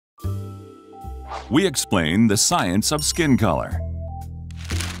we explain the science of skin color.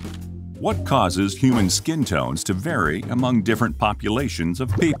 What causes human skin tones to vary among different populations of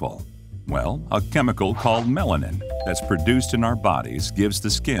people? Well, a chemical called melanin that's produced in our bodies gives the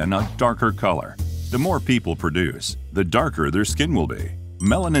skin a darker color. The more people produce, the darker their skin will be.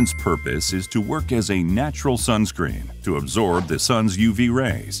 Melanin's purpose is to work as a natural sunscreen to absorb the sun's UV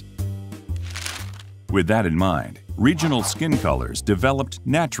rays. With that in mind, regional skin colors developed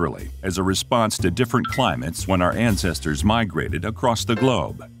naturally as a response to different climates when our ancestors migrated across the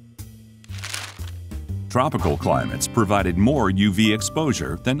globe. Tropical climates provided more UV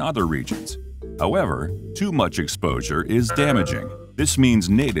exposure than other regions. However, too much exposure is damaging. This means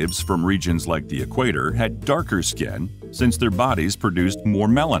natives from regions like the equator had darker skin since their bodies produced more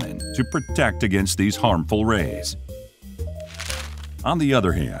melanin to protect against these harmful rays. On the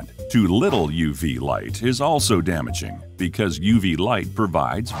other hand, too little UV light is also damaging because UV light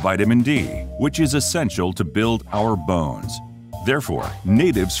provides vitamin D, which is essential to build our bones. Therefore,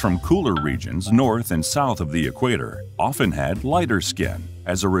 natives from cooler regions north and south of the equator often had lighter skin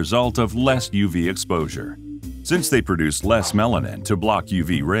as a result of less UV exposure. Since they produced less melanin to block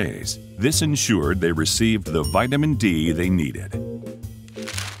UV rays, this ensured they received the vitamin D they needed.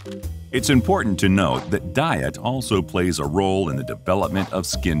 It's important to note that diet also plays a role in the development of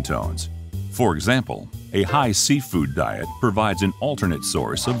skin tones. For example, a high seafood diet provides an alternate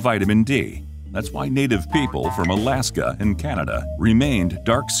source of vitamin D. That's why native people from Alaska and Canada remained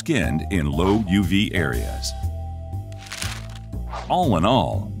dark-skinned in low UV areas. All in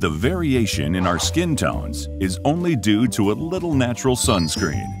all, the variation in our skin tones is only due to a little natural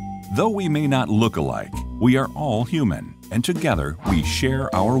sunscreen. Though we may not look alike, we are all human, and together we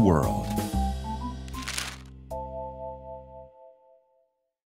share our world.